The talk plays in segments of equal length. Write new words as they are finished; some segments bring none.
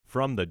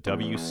From the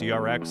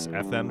WCRX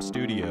FM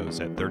studios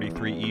at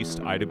 33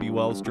 East Ida B.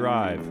 Wells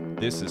Drive,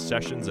 this is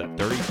Sessions at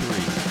 33.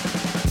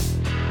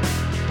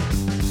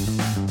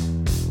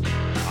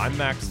 I'm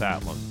Max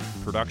Hatlin,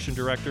 production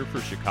director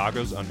for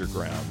Chicago's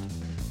Underground.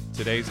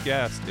 Today's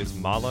guest is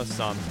Mala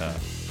Santa.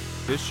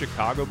 This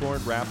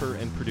Chicago-born rapper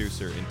and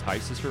producer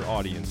entices her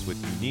audience with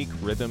unique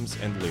rhythms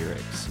and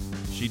lyrics.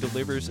 She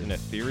delivers an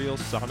ethereal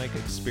sonic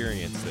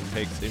experience that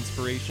takes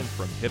inspiration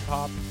from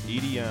hip-hop,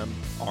 EDM,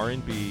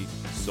 R&B,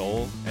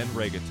 soul, and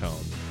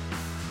reggaeton.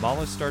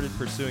 Mala started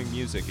pursuing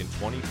music in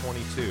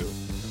 2022,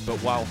 but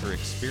while her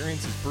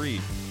experience is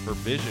brief, her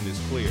vision is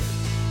clear.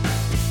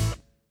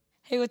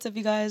 Hey, what's up,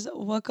 you guys?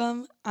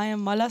 Welcome. I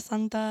am Mala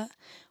Santa.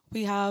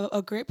 We have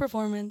a great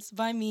performance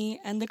by me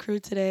and the crew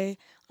today.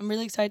 I'm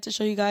really excited to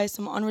show you guys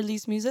some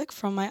unreleased music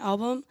from my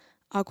album,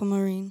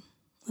 Aquamarine.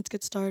 Let's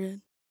get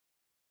started.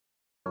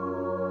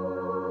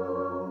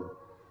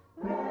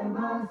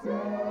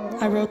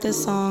 I wrote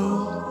this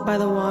song by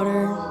the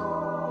water,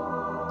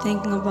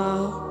 thinking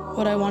about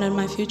what I wanted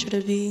my future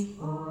to be,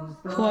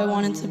 who I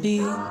wanted to be,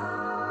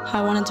 how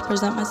I wanted to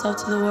present myself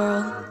to the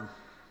world.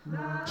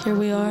 Here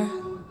we are.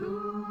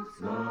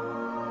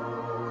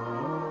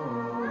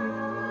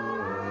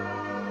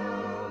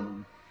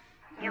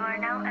 You are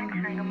now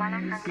entering a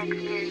Mala Santa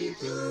experience.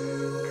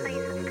 Please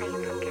abstain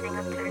from getting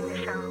up during the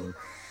show.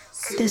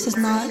 This is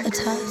not a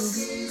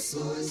test.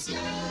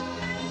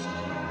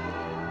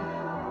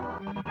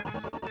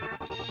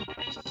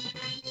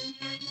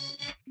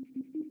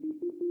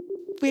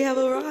 We have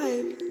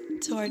arrived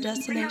to our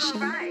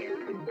destination.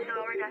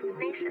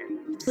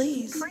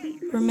 Please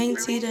remain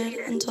seated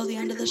until the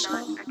end of the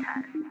show.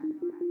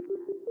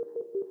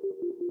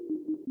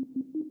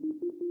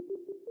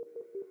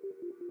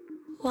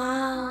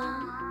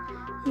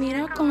 Wow,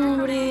 mira cómo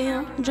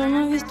brilla, yo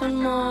me he visto en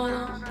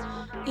modo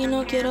y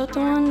no quiero tu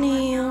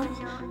anillo,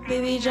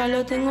 baby, ya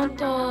lo tengo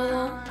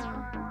todo.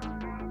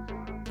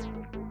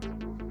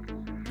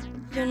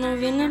 Yo no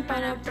vine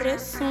para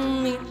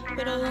presumir,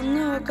 pero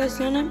donde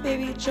vacaciones,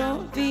 baby,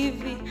 yo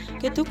viví.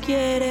 ¿Qué tú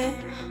quieres?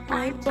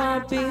 Ay,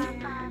 papi,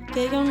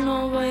 que yo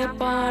no voy a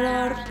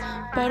parar.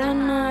 Para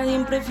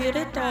nadie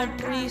prefiere estar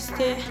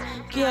triste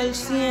que al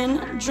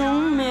 100. Yo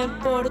me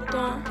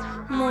porto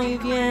muy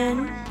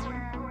bien.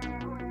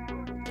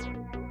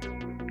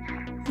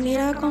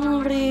 Mira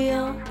cómo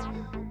brilla,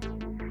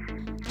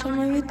 yo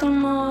me he visto en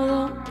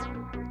modo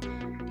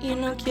y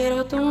no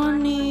quiero tu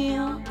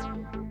anillo.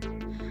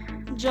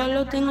 Ya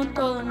lo tengo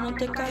todo, no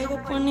te caigo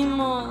pues ni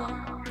modo.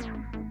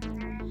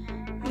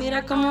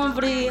 Mira cómo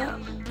brilla,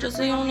 yo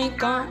soy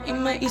única y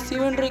me hice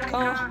bien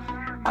rica.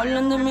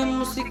 Hablan de mi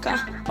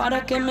música,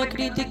 para que me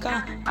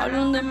critican.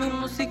 Hablan de mi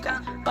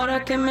música,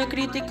 para que me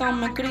critican.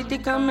 Me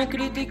critican,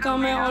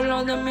 me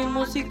hablan de mi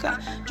música.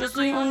 Yo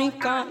soy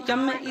única, ya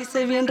me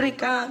hice bien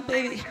rica,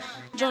 baby.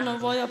 Yo no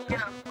voy a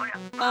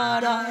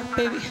parar,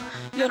 baby.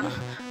 Yo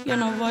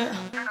no voy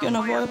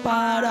a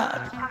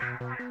parar.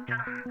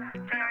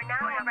 We are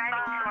now arriving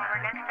to our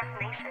next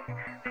destination.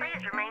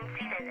 Please remain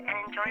seated and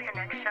enjoy the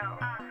next show.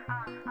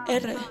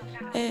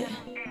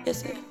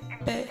 R-E-S-P-E-T-A.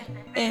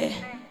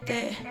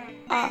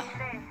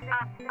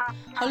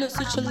 Holla,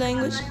 switch your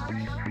language.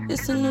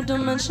 It's a new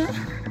dimension.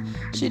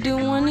 She do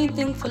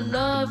anything for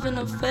love and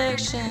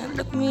affection.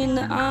 Look me in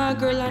the eye,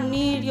 girl, I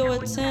need your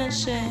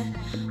attention.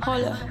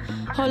 Holla,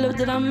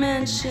 did I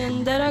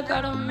mention that I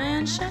got a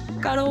mansion?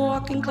 Got a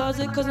walk-in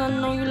closet, cause I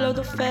know you love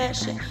the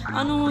fashion.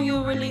 I know who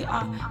you really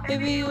are,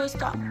 baby, you a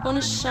star,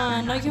 gonna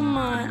shine. Now you're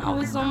mine,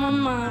 always on my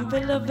mind.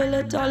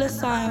 Villa, dollar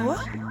sign, what?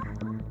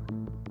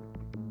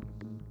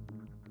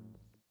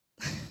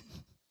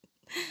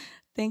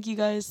 Thank you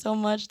guys so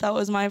much. That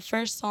was my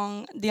first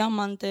song,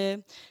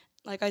 Diamante.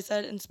 Like I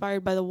said,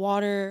 inspired by the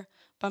water,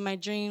 by my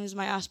dreams,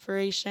 my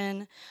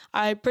aspiration.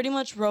 I pretty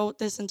much wrote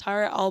this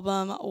entire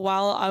album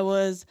while I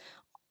was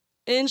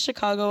in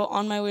Chicago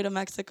on my way to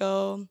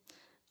Mexico.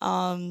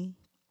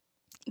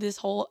 This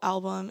whole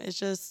album is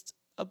just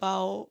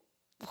about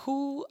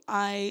who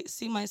I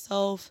see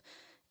myself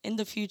in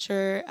the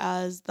future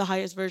as, the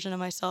highest version of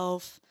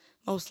myself,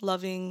 most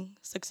loving,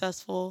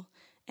 successful,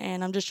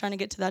 and I'm just trying to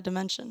get to that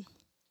dimension.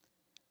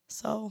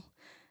 So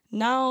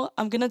now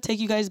I'm going to take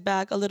you guys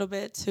back a little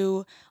bit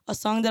to a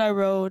song that I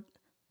wrote,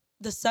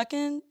 the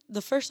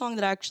first song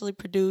that I actually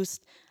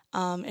produced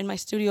in my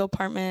studio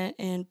apartment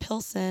in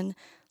Pilsen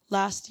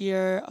last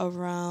year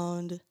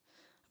around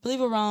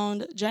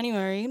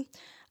January.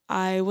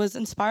 I was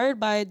inspired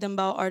by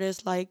Dembow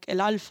artists like El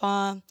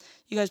Alfa.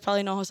 You guys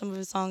probably know some of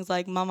his songs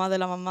like Mama de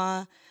la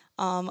Mama.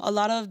 A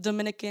lot of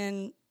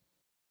Dominican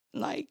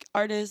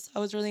artists I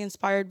was really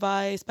inspired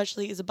by,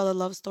 especially Isabella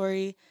Love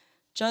Story.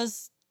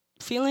 Just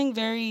feeling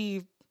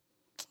very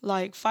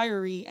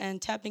fiery and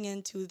tapping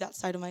into that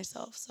side of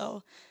myself.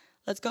 So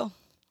let's go.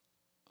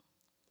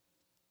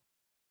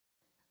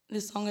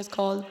 This song is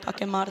called Pa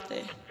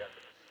Quemarte,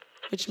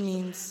 which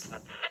means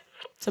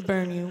to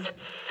burn you.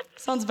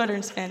 Sounds better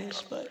in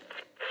Spanish, but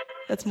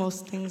that's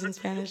most things in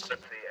Spanish.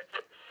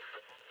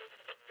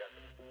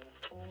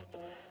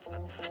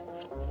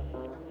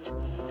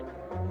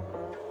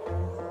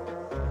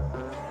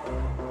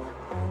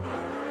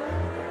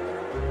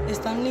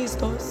 ¿Están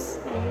listos?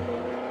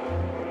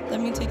 Let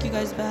me take you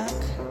guys back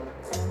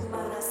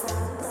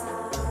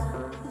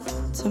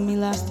to me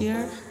last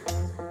year.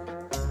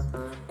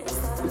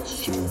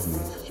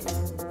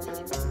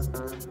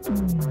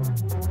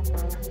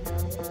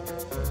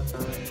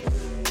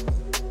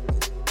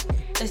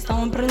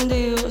 Estamos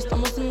prendidos,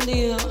 estamos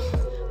hundidos.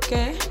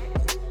 ¿Qué?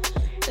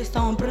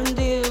 Estamos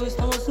prendidos,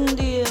 estamos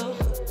hundidos.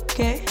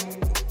 ¿Qué?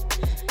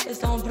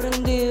 Estamos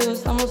prendidos,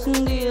 estamos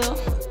hundidos.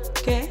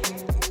 ¿Qué?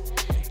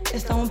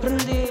 Estamos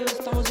prendidos,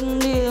 estamos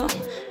hundidos.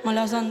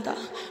 Mala santa,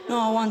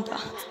 no aguanta.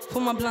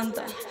 Fuma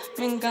planta,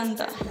 me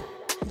encanta.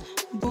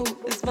 Boo,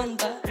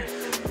 espanta.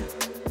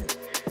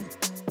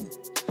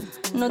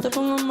 No te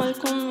pongas mal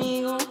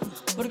conmigo,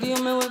 porque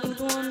yo me voy con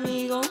tu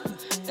amigo.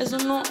 Eso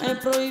no es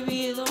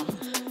prohibido,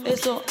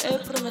 eso es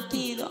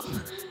prometido.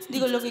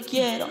 Digo lo que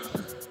quiero,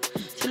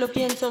 si lo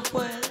pienso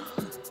puedo.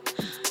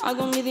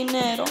 Hago mi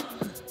dinero,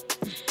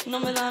 no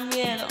me da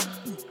miedo.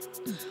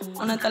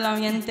 Honesta la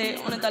gente,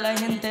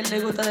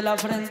 le gusta de la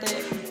frente.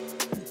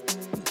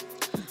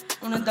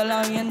 Honesta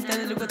la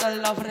gente, le gusta de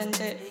la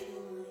frente.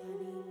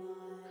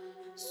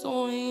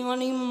 Soy un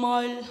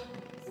animal.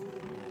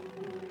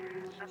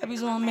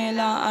 Avísame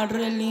la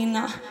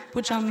adrenalina,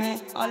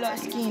 púchame a la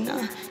esquina.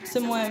 Se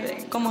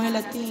mueve como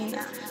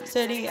gelatina,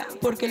 sería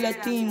porque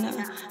latina.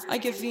 Ay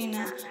que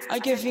fina,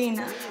 ay que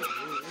fina.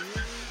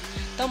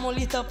 Estamos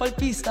listas pa'l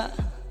pista,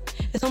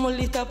 estamos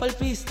listas pa'l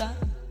pista.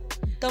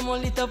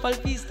 Estamos listas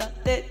pa'l pista,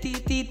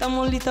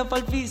 estamos listas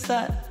pa'l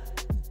pista.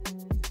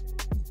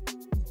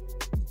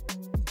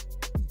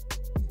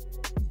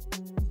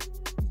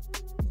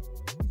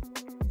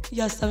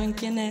 Ya saben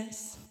quién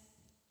es.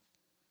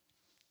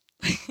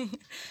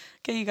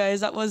 Okay, you guys,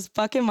 that was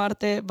Pa Que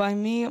Marte by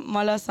me,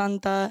 Mala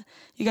Santa.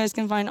 You guys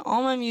can find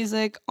all my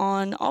music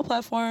on all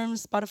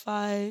platforms,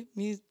 Spotify,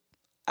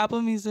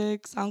 Apple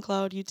Music,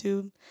 SoundCloud,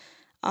 YouTube.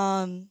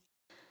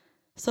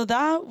 So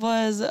that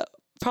was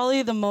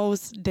probably the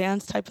most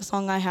dance type of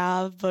song I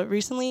have, but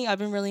recently I've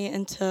been really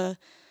into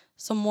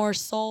some more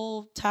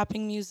soul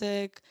tapping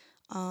music,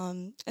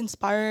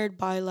 inspired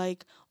by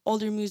like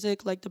older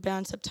music like the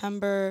band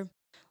September,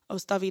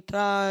 Ostavi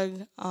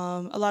Trag,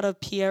 a lot of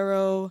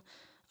Piero,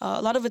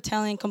 a lot of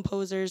Italian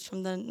composers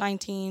from the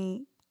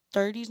 1930s,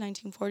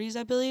 1940s,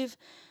 I believe.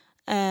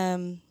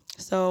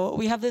 So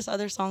we have this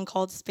other song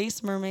called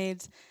Space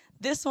Mermaids.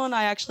 This one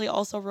I actually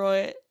also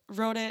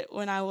wrote it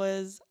when I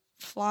was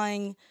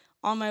flying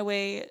on my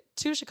way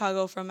to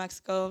Chicago from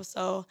Mexico.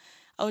 So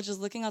I was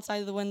just looking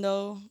outside the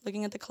window,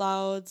 looking at the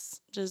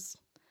clouds, just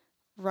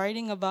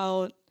writing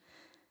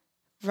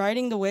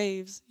the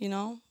waves, you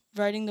know?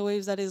 Writing the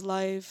waves that is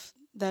life,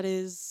 that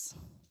is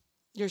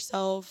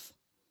yourself,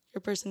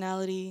 your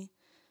personality,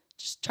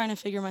 just trying to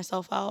figure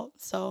myself out.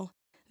 So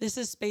this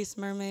is Space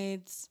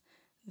Mermaids.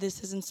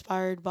 This is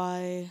inspired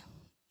by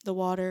the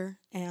water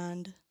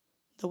and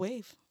the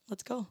wave.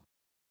 Let's go.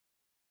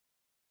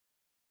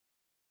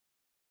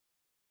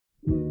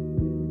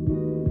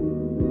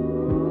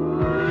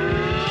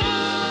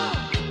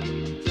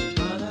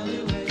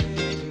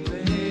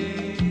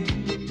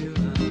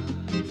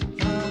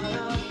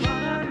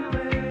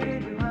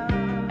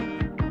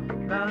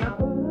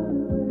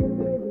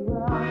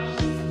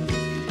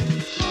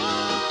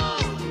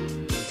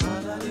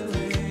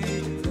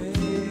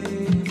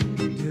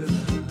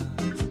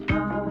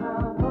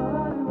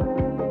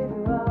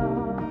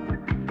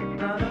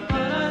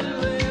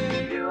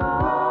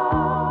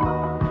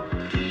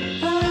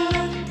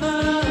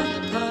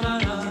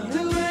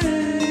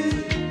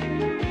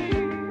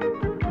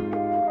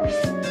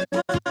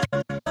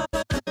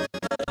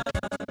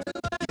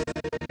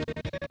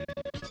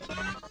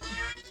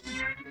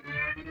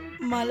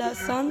 Mala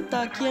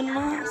Santa, ¿quién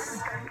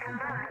más?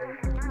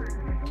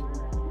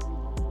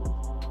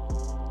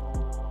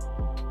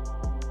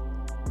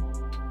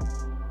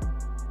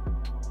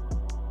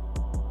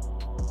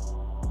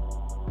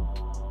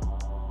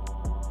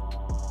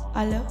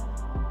 ¿Aló?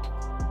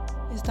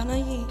 ¿Están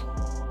allí?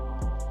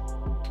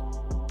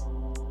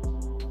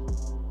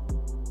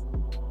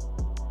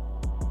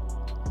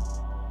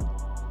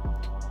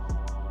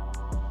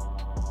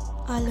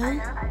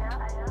 ¿Aló?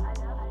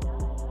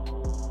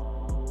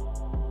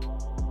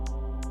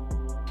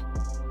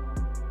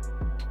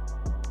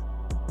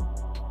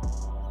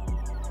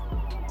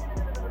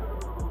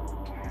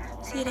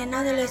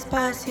 Sirena del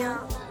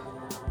espacio,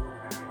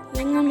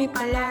 vengo a mi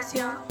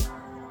palacio.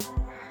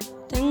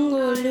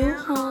 Tengo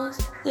lujos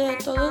de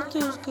todos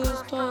tus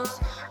gustos.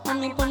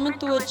 Mami, ponme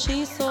tu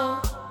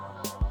hechizo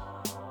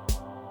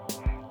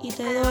y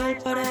te doy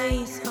el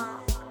paraíso.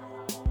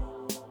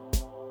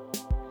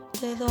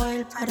 Te doy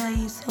el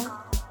paraíso.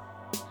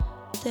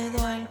 Te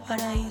doy el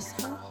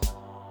paraíso.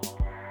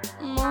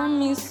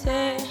 Mami,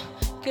 sé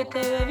que te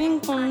ve bien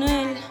con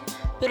él,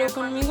 pero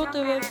conmigo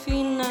te ve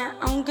fina,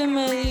 aunque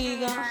me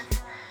diga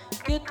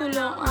que tú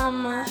lo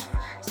amas,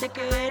 sé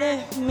que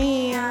eres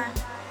mía.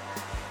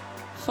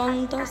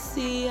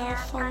 Fantasía,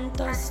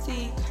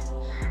 fantasía,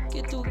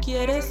 que tú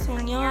quieres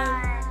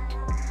soñar.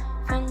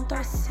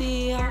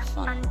 Fantasía,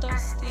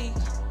 fantasía,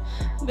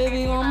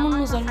 baby,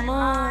 vámonos al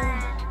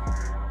mar.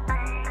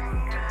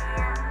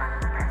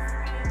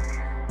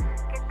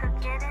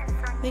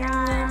 Venga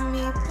a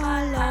mi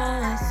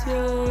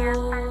palacio.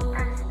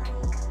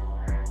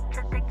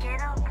 Yo te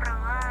quiero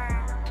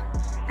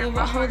probar.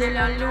 Debajo de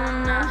la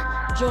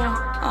luna, yo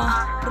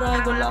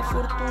atraigo la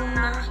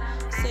fortuna.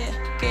 Sé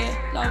que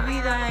la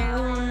vida es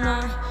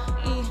una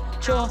y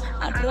yo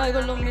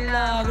atraigo los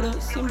milagros.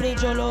 Siempre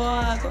yo lo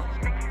hago.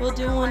 We'll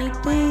do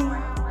anything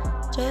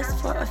just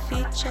for a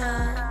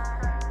feature.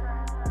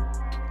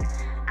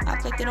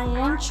 Act like they don't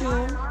want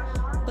you,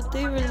 but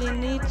they really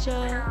need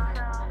ya.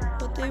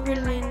 But they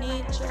really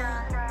need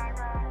ya.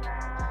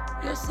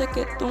 Yo sé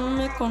que tú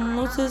me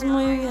conoces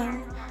muy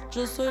bien.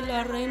 Yo soy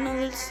la reina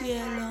del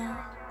cielo.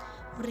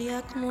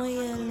 Brilla como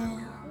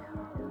hielo.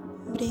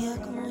 Brilla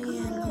como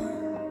hielo.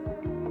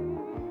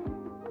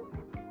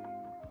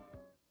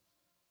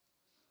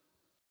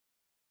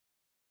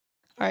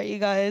 All right, you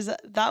guys,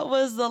 that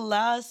was the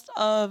last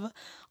of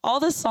all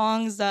the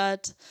songs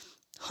that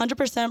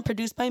 100%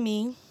 produced by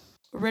me,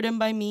 written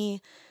by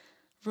me.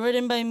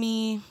 Did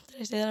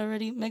I say that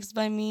already? Mixed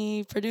by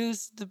me,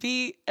 produced, the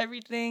beat,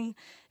 everything.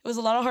 It was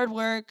a lot of hard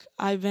work.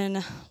 I've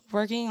been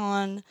working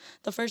on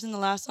the first and the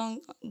last song,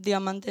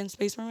 Diamante and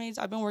Space Mermaids.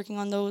 I've been working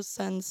on those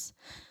since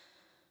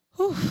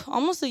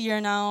almost a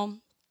year now.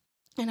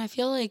 And I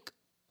feel like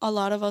a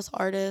lot of us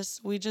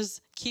artists, we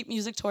just keep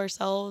music to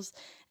ourselves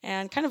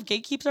and kind of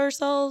gatekeep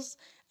ourselves.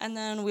 And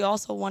then we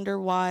also wonder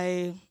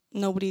why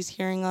nobody's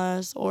hearing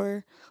us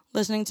or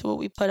listening to what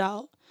we put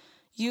out.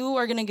 You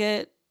are going to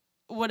get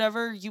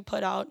whatever you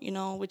put out,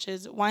 which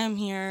is why I'm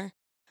here.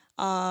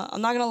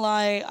 I'm not going to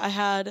lie. I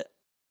had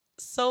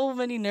so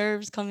many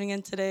nerves coming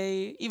in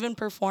today, even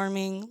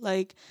performing,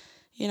 but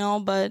you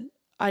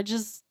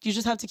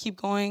just have to keep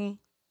going.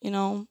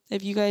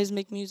 If you guys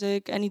make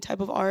music, any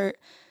type of art,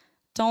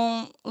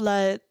 don't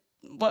let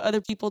what other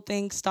people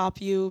think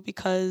stop you,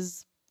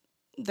 because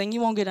then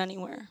you won't get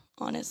anywhere,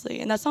 honestly.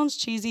 And that sounds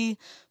cheesy,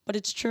 but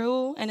it's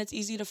true, and it's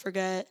easy to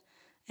forget.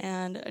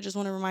 And I just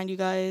want to remind you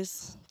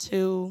guys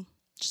to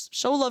just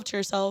show love to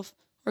yourself.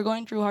 We're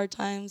going through hard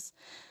times.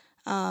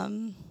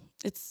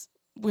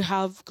 We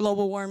have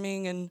global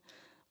warming and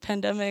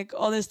pandemic,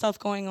 all this stuff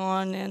going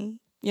on, and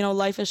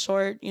life is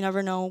short. You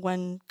never know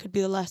when could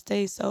be the last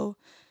day, so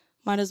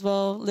might as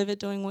well live it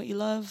doing what you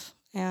love.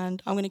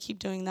 And I'm gonna keep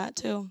doing that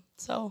too.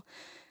 So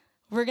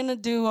we're gonna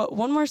do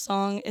one more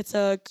song. It's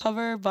a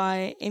cover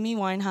by Amy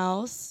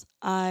Winehouse.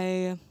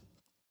 I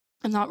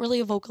am not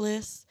really a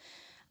vocalist,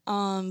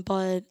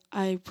 but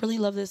I really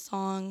love this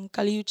song.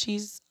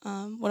 Caliucci's,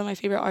 one of my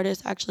favorite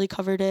artists, actually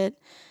covered it.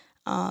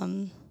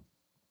 And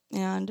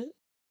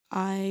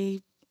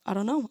I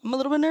don't know. I'm a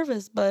little bit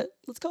nervous, but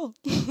let's go.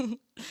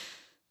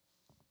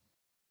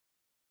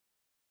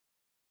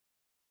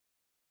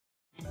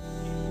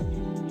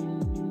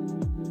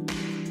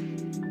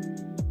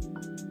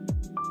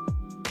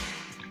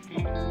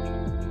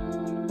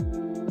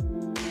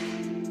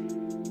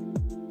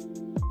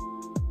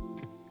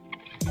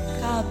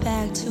 Got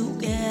back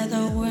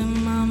together with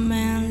my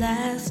man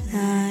last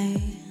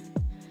night,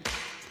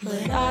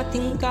 but I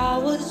think I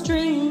was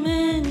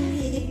dreaming.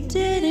 It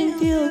didn't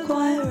feel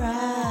quite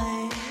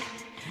right.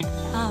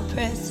 I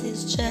pressed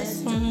his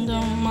chest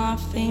under my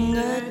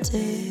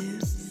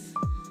fingertips.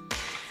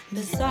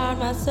 Beside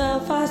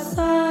myself I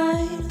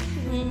sighed,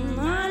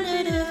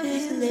 reminded of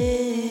his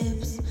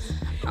lips.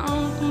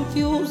 I'm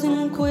confused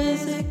and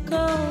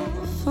quizzical,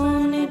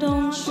 funny,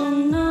 don't you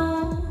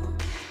know?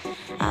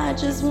 I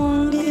just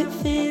won't get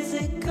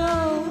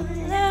physical.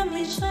 Let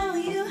me show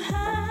you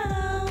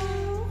how.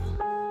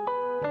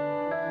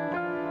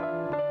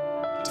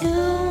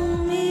 Do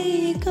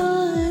me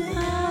good,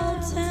 I'll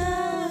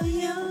tell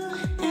you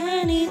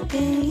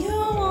anything you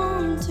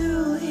want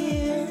to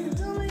hear.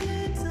 Do me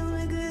good, do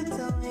me good,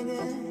 do me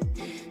good,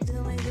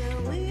 do me good.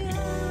 We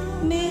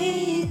are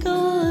me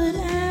good,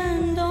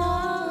 and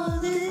all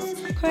this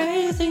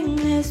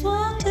craziness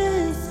will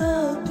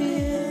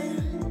disappear.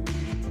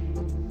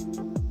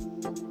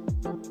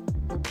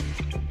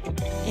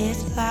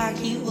 It's like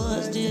he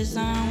was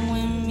designed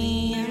with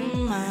me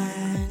in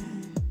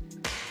mind.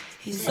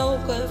 He's so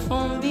good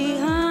from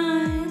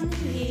behind.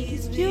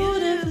 He's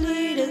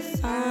beautifully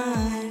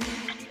designed.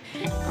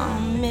 I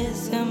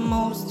miss him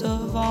most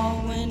of all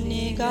when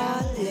it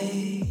got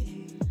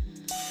late.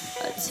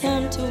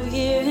 Attempt to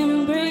hear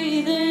him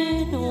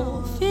breathing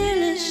or feel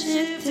his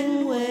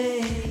shifting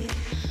weight.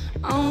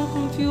 I'm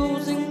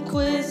confused and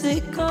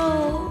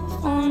quizzical,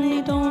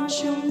 funny, don't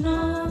you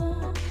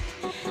know?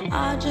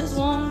 I just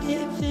won't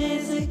get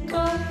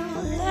physical.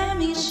 Let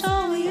me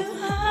show you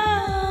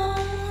how.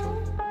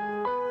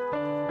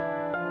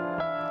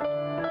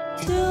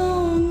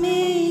 Do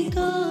me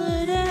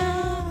good,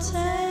 I'll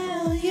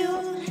tell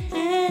you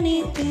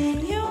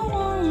anything you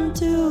want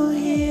to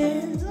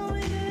hear. Do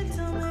me good,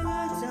 do me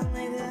good, do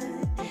me good,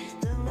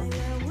 do me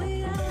good.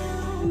 We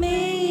are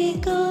me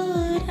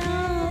good,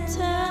 I'll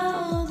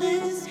tell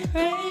this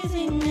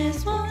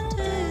craziness won't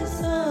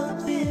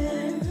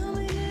disappear. Do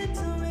me good,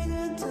 do me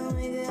good, do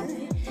me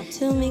good.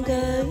 To me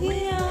good,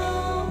 we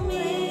all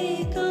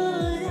me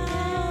good,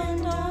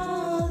 and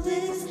all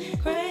this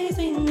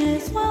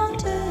craziness won't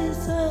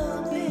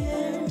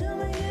disappear. Do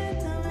me good,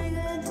 do me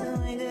good,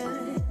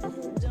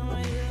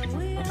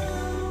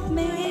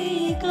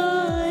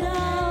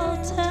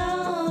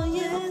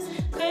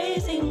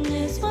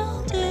 craziness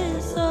will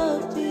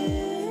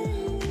disappear.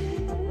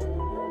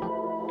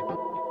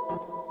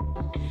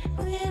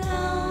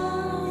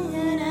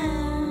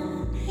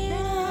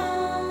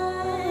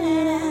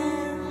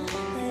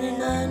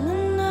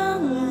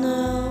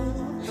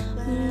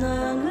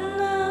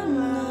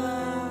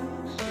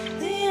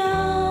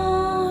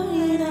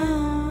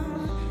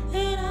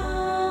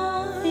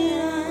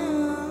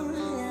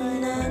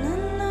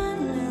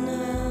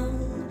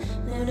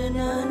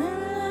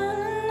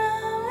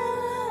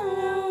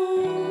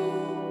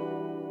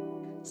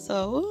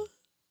 So,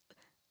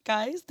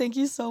 guys, thank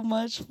you so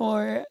much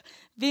for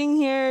being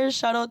here.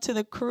 Shout out to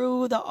the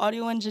crew, the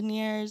audio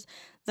engineers,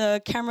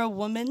 the camera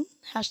woman,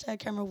 hashtag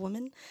camera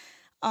woman,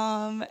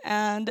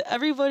 and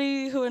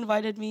everybody who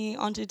invited me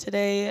onto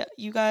today.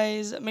 You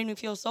guys made me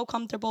feel so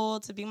comfortable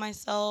to be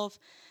myself.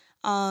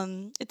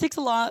 It takes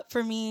a lot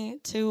for me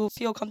to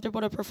feel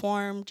comfortable to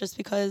perform just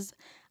because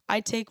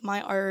I take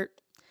my art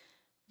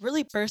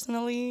really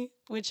personally,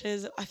 which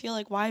is, I feel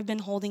like, why I've been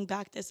holding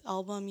back this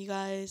album, you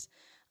guys.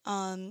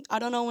 I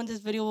don't know when this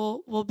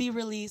video will be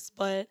released,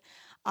 but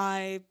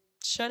I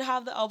should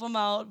have the album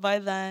out by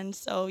then.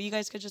 So you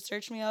guys could just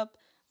search me up.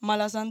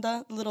 Mala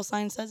Santa, the little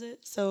sign says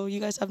it. So you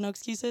guys have no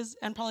excuses.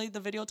 And probably the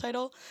video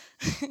title.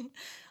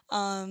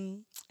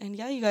 And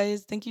yeah, you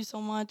guys, thank you so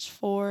much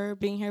for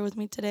being here with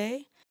me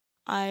today.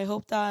 I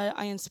hope that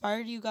I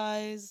inspired you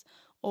guys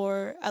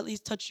or at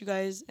least touched you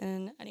guys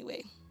in any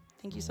way.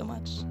 Thank you so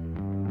much.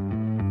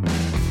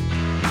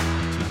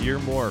 To hear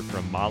more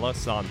from Mala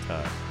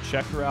Santa,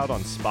 check her out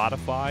on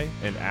Spotify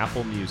and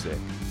Apple Music.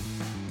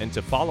 And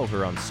to follow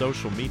her on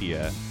social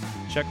media,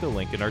 check the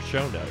link in our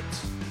show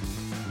notes.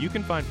 You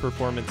can find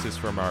performances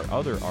from our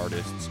other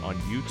artists on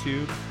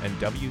YouTube and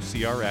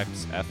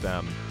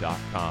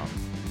WCRXFM.com.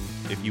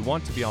 If you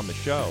want to be on the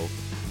show,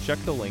 check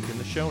the link in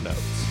the show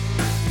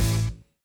notes.